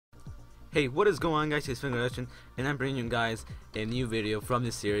Hey, what is going on, guys? It's FincoProduction, and I'm bringing you guys a new video from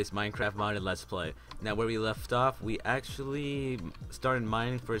this series, Minecraft Modded Let's Play. Now, where we left off, we actually started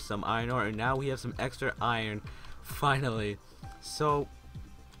mining for some iron ore, and now we have some extra iron, finally. So,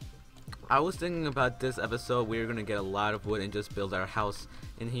 I was thinking about this episode, we were gonna get a lot of wood and just build our house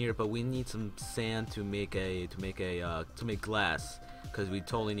in here, but we need some sand to make glass, because we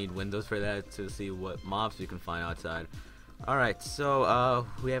totally need windows for that to see what mobs we can find outside. Alright, so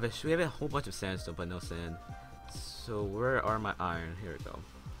we have a whole bunch of sandstone, but no sand. So where are my iron? Here we go.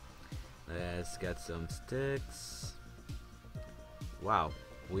 Let's get some sticks. Wow,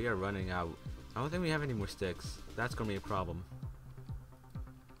 we are running out. I don't think we have any more sticks. That's gonna be a problem.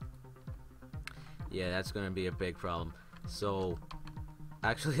 Yeah, that's gonna be a big problem. So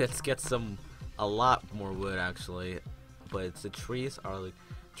actually, let's get a lot more wood actually. But the trees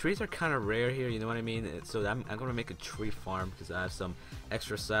are kind of rare here, you know what I mean? So I'm gonna make a tree farm because I have some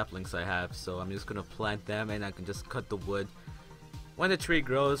extra saplings I have. So I'm just gonna plant them, and I can just cut the wood when the tree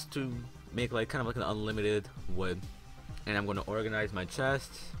grows to make kind of like an unlimited wood. And I'm gonna organize my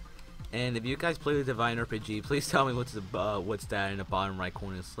chest. And if you guys play the Divine RPG, please tell me what's that in the bottom right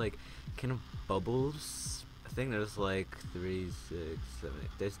corner. It's like kind of bubbles. I think there's like 3, 6, 7, 8.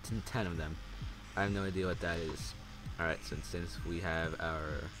 There's 10 of them. I have no idea what that is. Alright, since we have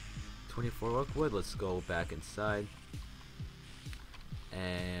our 24 oak wood, let's go back inside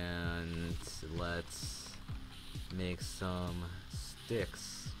and let's make some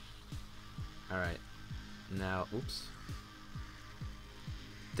sticks. Alright, now, oops.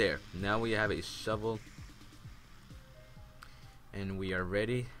 There, now we have a shovel and we are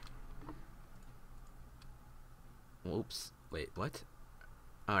ready. Oops, wait, what?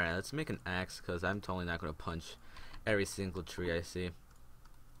 Alright, let's make an axe because I'm totally not going to punch every single tree I see.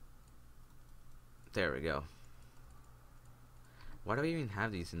 There we go. Why do I even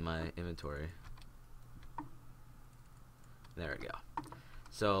have these in my inventory? There we go.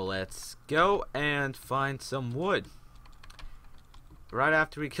 So let's go and find some wood. Right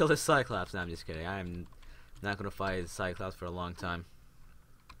after we kill the Cyclops. No, I'm just kidding. I'm not going to fight the Cyclops for a long time.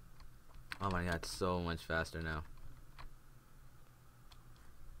 Oh my god, it's so much faster now.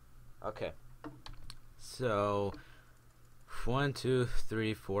 Okay. So 1, 2,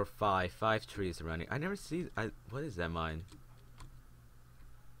 3, 4, 5. 5 trees are running. I never see. What is that mine?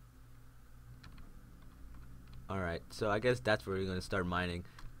 Alright, so I guess that's where we're gonna start mining.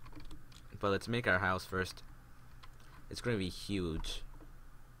 But let's make our house first. It's gonna be huge.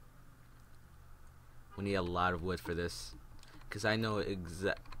 We need a lot of wood for this, because I know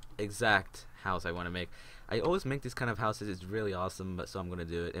exact house I want to make. I always make this kind of houses. It's really awesome, but so I'm gonna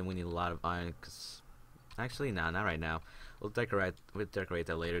do it. And we need a lot of iron, because actually, nah, not right now. We'll decorate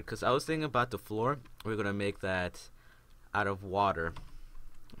that later. Because I was thinking about the floor. We're gonna make that out of water.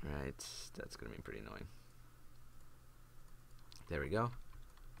 Right, that's gonna be pretty annoying. There we go.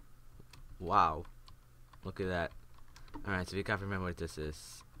 Wow, look at that. All right, so we can't remember what this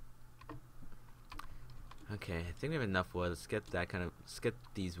is. Okay, I think we have enough wood. Let's get let's get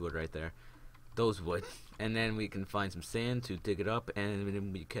these wood right there. Those wood, and then we can find some sand to dig it up, and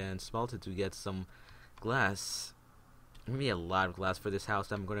then we can smelt it to get some glass. Maybe a lot of glass for this house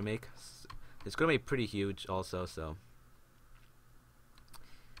that I'm gonna make. It's gonna be pretty huge also, so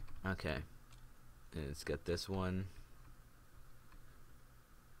okay. And let's get this one.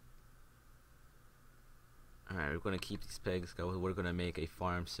 Alright, we're gonna keep these pigs going. We're gonna make a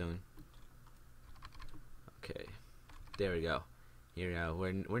farm soon. Okay, there we go. Here now,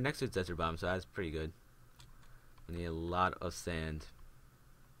 we're next to the desert bomb, so that's pretty good. We need a lot of sand.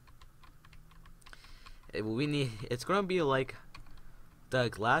 It's gonna be like the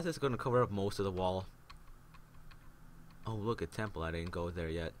glass is gonna cover up most of the wall. Oh, look, a temple. I didn't go there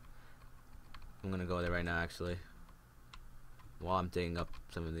yet. I'm gonna go there right now, actually, while I'm digging up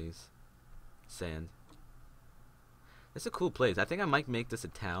some of these sand. It's a cool place. I think I might make this a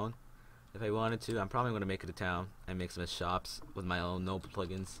town if I wanted to. I'm probably gonna make it a town and make some shops with my own no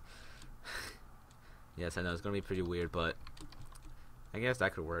plugins. Yes, I know it's gonna be pretty weird, but I guess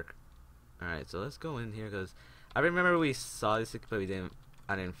that could work. Alright, so let's go in here, because I remember we saw this, but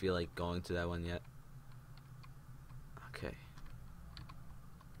I didn't feel like going to that one yet. Okay.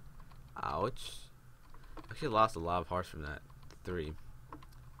 Ouch. Actually lost a lot of hearts from that. 3.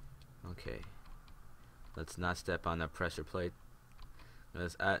 Okay. Let's not step on that pressure plate.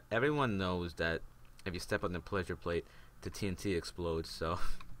 Because everyone knows that if you step on the pressure plate, the TNT explodes, so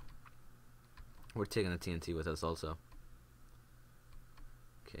we're taking the TNT with us also.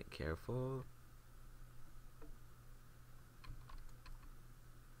 Okay, careful.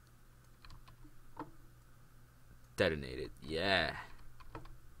 Detonated, yeah.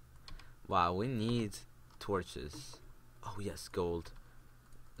 Wow, we need torches. Oh yes, gold.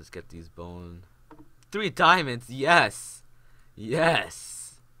 Let's get these bone. 3 diamonds, yes!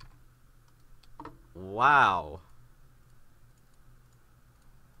 Yes! Wow.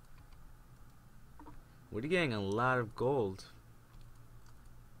 We're getting a lot of gold.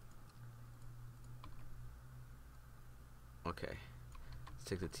 Okay. Let's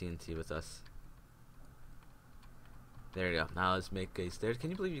take the TNT with us. There you go. Now let's make a stairs. Can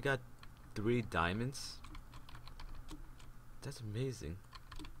you believe you got 3 diamonds? That's amazing.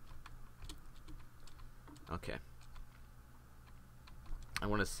 Okay. I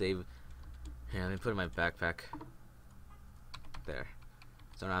want to save. Yeah, let me put it in my backpack. There.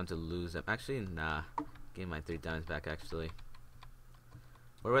 So I don't have to lose them. Actually, nah. Give my 3 diamonds back, actually.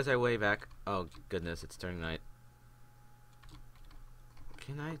 Where was I way back? Oh, goodness. It's turning night.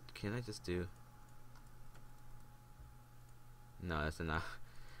 Can I just do... No, that's enough.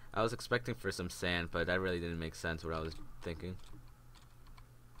 I was expecting for some sand, but that really didn't make sense what I was thinking.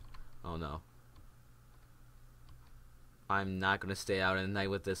 Oh no. I'm not gonna stay out at night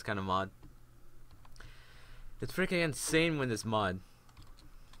with this kind of mod. It's freaking insane with this mod.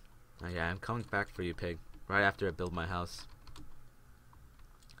 Oh yeah, I'm coming back for you, pig. Right after I build my house.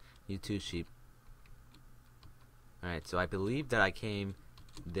 You too, sheep. Alright, so I believe that I came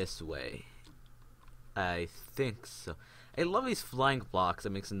this way. I think so. I love these flying blocks.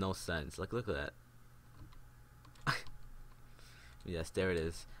 That makes no sense. Like, look at that. Yes, there it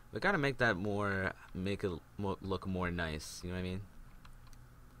is. We gotta make that more, make it look more nice. You know what I mean?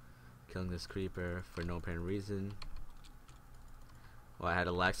 Killing this creeper for no apparent reason. Well, I had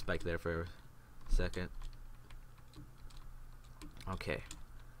a lag spike there for a second. Okay.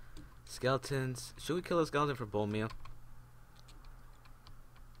 Skeletons. Should we kill a skeleton for bone meal?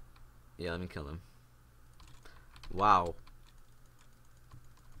 Yeah, let me kill him. Wow.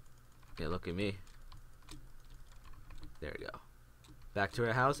 Yeah, look at me. There we go. Back to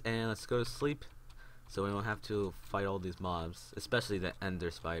our house and let's go to sleep so we don't have to fight all these mobs, especially the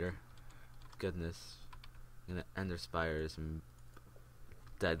ender spider. Goodness. And the ender spider is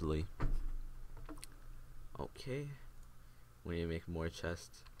deadly. Okay. We need to make more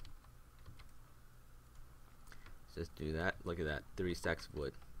chests. Let's just do that. Look at that. 3 stacks of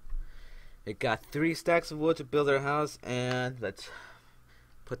wood. It got 3 stacks of wood to build our house, and let's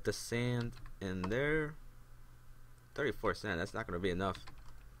put the sand in there. 34 sand, that's not going to be enough.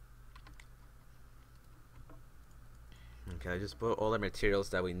 Okay, I just put all the materials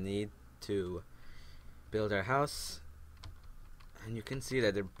that we need to build our house. And you can see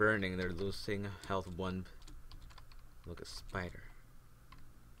that they're burning, they're losing health 1. Look, a spider.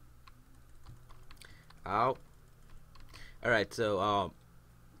 Ow. Alright, so,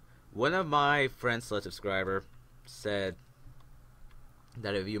 one of my friends / subscriber said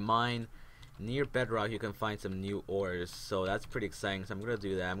that if you mine near bedrock, you can find some new ores. So that's pretty exciting. So I'm gonna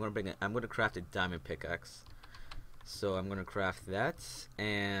do that. I'm gonna craft a diamond pickaxe. So I'm gonna craft that,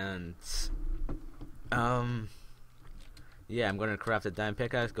 and yeah, I'm gonna craft a diamond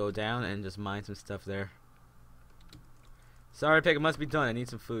pickaxe. Go down and just mine some stuff there. Sorry, pig. It must be done. I need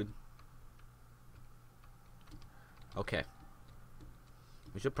some food. Okay.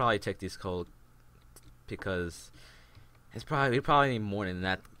 We should probably take these coal because we probably need more than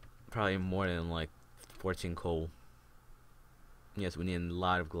that. Probably more than like 14 coal. Yes, we need a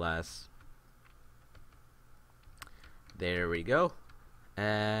lot of glass. There we go.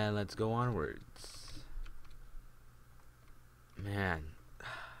 And let's go onwards. Man,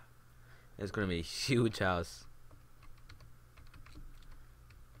 it's gonna be a huge house.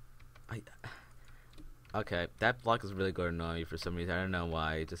 Okay, that block is really going to annoy me for some reason. I don't know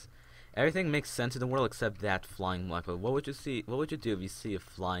why. Just everything makes sense in the world except that flying block. But what would you see? What would you do if you see a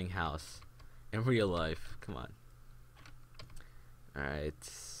flying house in real life? Come on. All right,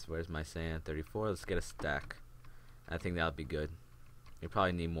 where's my sand? 34. Let's get a stack. I think that'll be good. You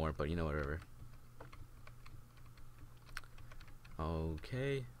probably need more, but you know, whatever.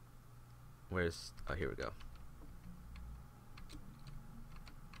 Okay. Where's? Oh, here we go.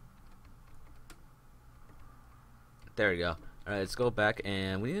 There we go. Alright, let's go back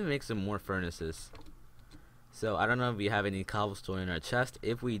and we need to make some more furnaces. So I don't know if we have any cobblestone in our chest.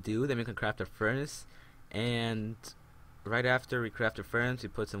 If we do, then we can craft a furnace. And right after we craft a furnace, we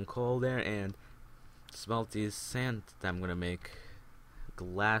put some coal there and smelt these sand that I'm gonna make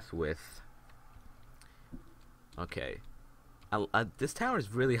glass with. Okay. This tower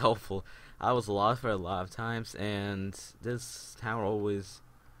is really helpful. I was lost for a lot of times, and this tower always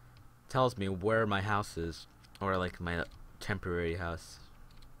tells me where my house is. Or like my temporary house.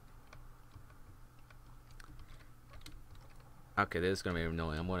 Okay, this is gonna be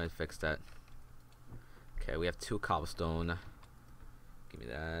annoying. I'm gonna fix that. Okay, we have 2 cobblestone. Give me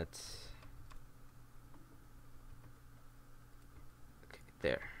that. Okay,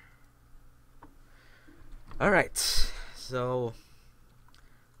 there. Alright, so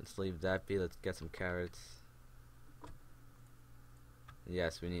let's leave that be. Let's get some carrots.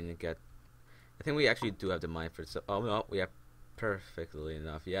 Yes, we need to get. I think we actually do have the mine for. So, oh no, we have perfectly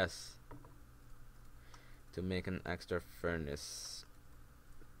enough. Yes, to make an extra furnace.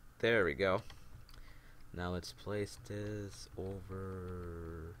 There we go. Now let's place this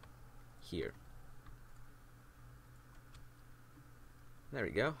over here. There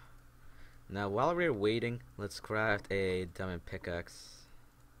we go. Now while we're waiting, let's craft a diamond pickaxe.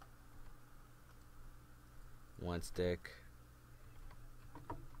 1 stick.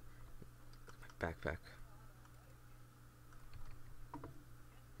 My backpack.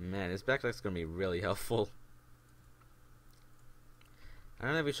 Man, this backpack's gonna be really helpful. I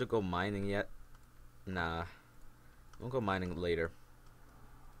don't know if we should go mining yet. Nah, we'll go mining later.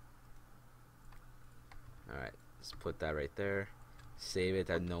 Alright, let's put that right there. Save it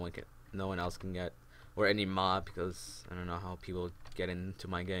that no one else can get, or any mob, because I don't know how people get into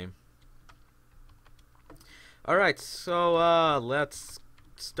my game. Alright, so let's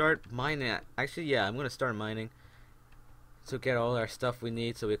start mining. Actually, yeah, I'm gonna start mining to get all our stuff we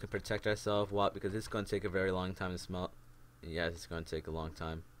need so we can protect ourselves. Because it's gonna take a very long time to smelt. Yes, it's gonna take a long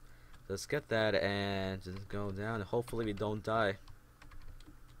time. So let's get that and just go down. Hopefully we don't die.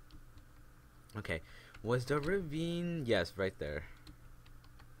 Okay, was the ravine? Yes, right there.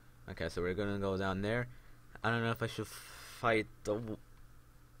 Okay, so we're gonna go down there. I don't know if I should fight the.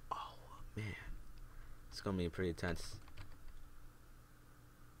 Oh man, it's gonna be pretty tense.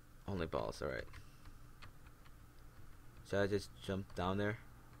 Only balls, alright. Should I just jump down there?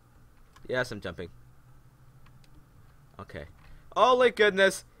 Yes, I'm jumping. Okay. Oh my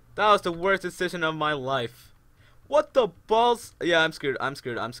goodness, that was the worst decision of my life. What the balls? Yeah, I'm screwed. I'm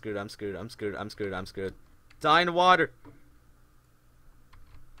screwed. I'm screwed. I'm screwed. I'm screwed. I'm screwed. I'm screwed. Die in water.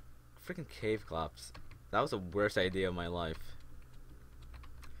 Freaking cave Cyclops. That was the worst idea of my life.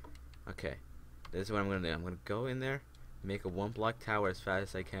 Okay, this is what I'm gonna do. I'm gonna go in there, make a 1-block tower as fast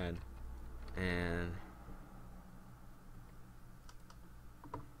as I can, and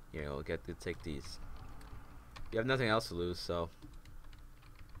yeah, we'll get to take these. You have nothing else to lose, so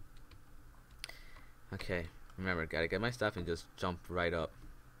okay. Remember, gotta get my stuff and just jump right up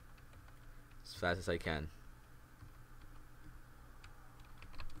as fast as I can.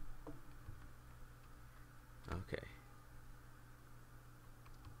 Okay.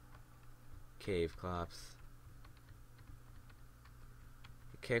 Cave Cyclops.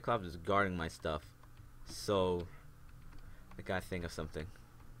 Cave Cyclops is guarding my stuff, so I gotta think of something.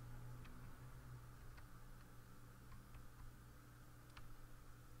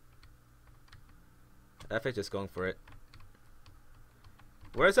 F just going for it.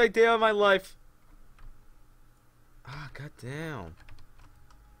 Where's the idea of my life? Ah, goddamn.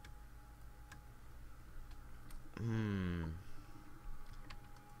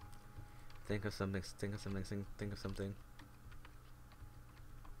 Think of something. Think of something. Think of something.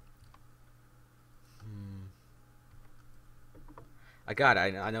 I got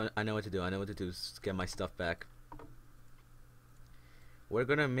it. I know what to do. I know what to do to get my stuff back. We're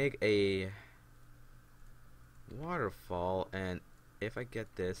gonna make a waterfall, and if I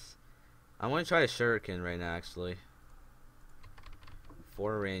get this, I want to try a shuriken right now. Actually,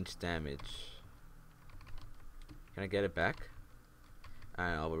 4 range damage. Can I get it back? I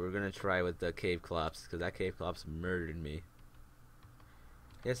don't know, but we're gonna try with the cave Cyclops, because that cave Cyclops murdered me.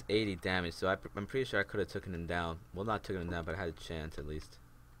 He has 80 damage, so I'm pretty sure I could have taken him down. Well, not taken him down, but I had a chance at least.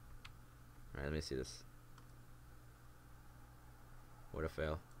 Alright, let me see this. What a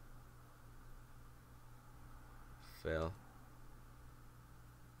fail. Fail.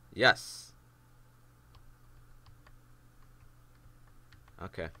 Yes!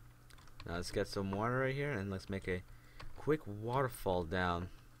 Okay. Now let's get some water right here, and let's make a quick waterfall down.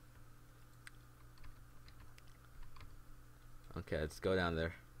 Okay, let's go down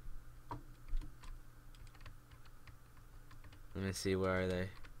there. Let me see, where are they?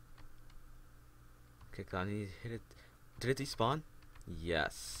 Okay, can he hit it? Did it despawn?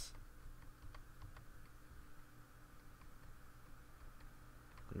 Yes.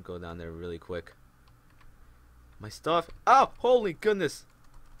 I'm gonna go down there really quick. My stuff. Oh, holy goodness!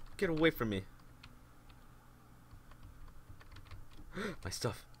 Get away from me. My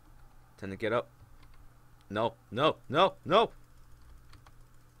stuff. Time to get up. No, no, no, no!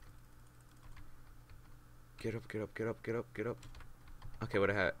 Get up, get up, get up, get up, get up. Okay, what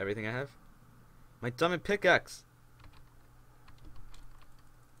I have? Everything I have? My diamond pickaxe!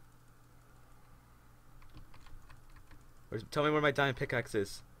 Tell me where my diamond pickaxe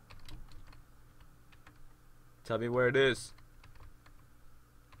is. Tell me where it is.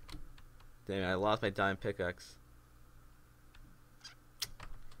 Dang, I lost my diamond pickaxe.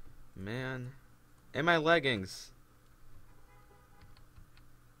 Man. And my leggings.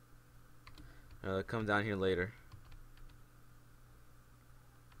 I'll come down here later.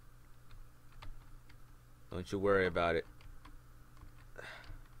 Don't you worry about it.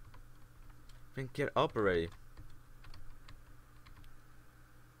 Then get up already.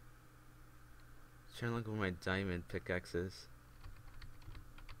 Trying to look where my diamond pickaxe is.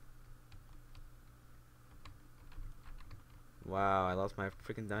 Wow, I lost my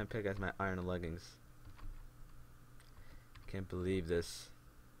freaking diamond pickaxe, my iron leggings. Can't believe this.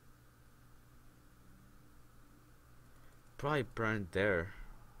 Probably burned there.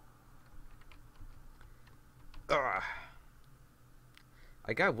 Ugh.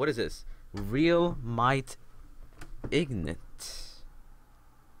 I got, what is this? Real Might Ignite.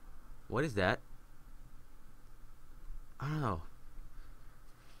 What is that? I don't know.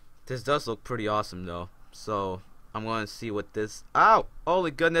 This does look pretty awesome though. So I'm going to see what this. Ow! Holy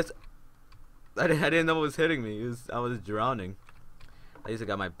goodness! I didn't know it was hitting me. I was drowning. I used to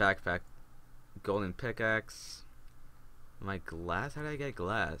got my backpack, golden pickaxe, my glass. How did I get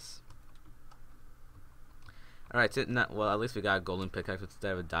glass? All right, so well, at least we got a golden pickaxe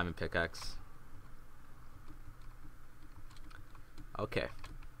instead of a diamond pickaxe. Okay.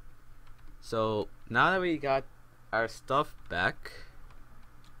 So now that we got our stuff back,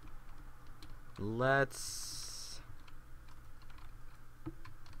 let's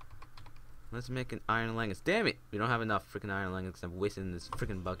make an iron leggings. Damn it! We don't have enough freaking iron leggings. I'm wasting this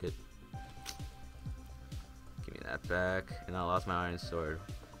freaking bucket. Give me that back. And I lost my iron sword.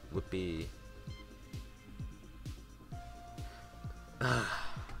 Whoopee. Damn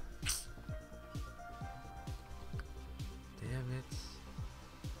it.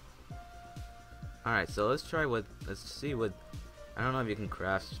 Alright, so let's see what, I don't know if you can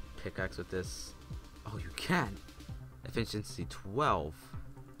craft pickaxe with this. Oh, you can. Efficiency 12.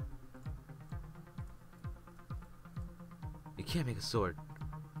 You can't make a sword,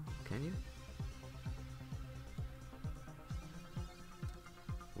 can you?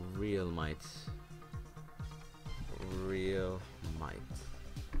 Real might. Real might.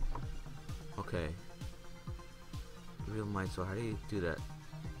 Okay. Real might. So how do you do that?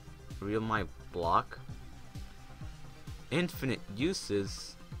 Real might block. Infinite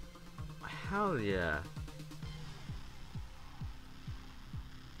uses. Hell yeah.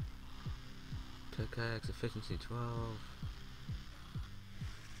 Pickaxe efficiency 12.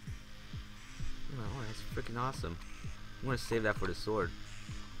 Oh, that's freaking awesome. I'm gonna save that for the sword.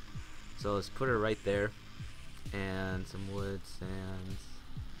 So let's put it right there. And some wood, sand.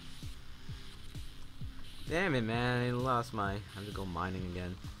 Damn it, man. I lost my. I have to go mining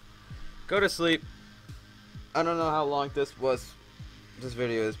again. Go to sleep. I don't know how long this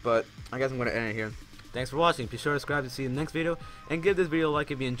video is, but I guess I'm gonna end it here. Thanks for watching. Be sure to subscribe to see the next video, and give this video a like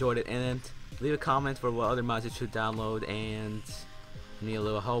if you enjoyed it, and leave a comment for what other mods you should download, and need a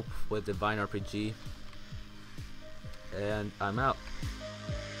little help with the Vine RPG. And I'm out.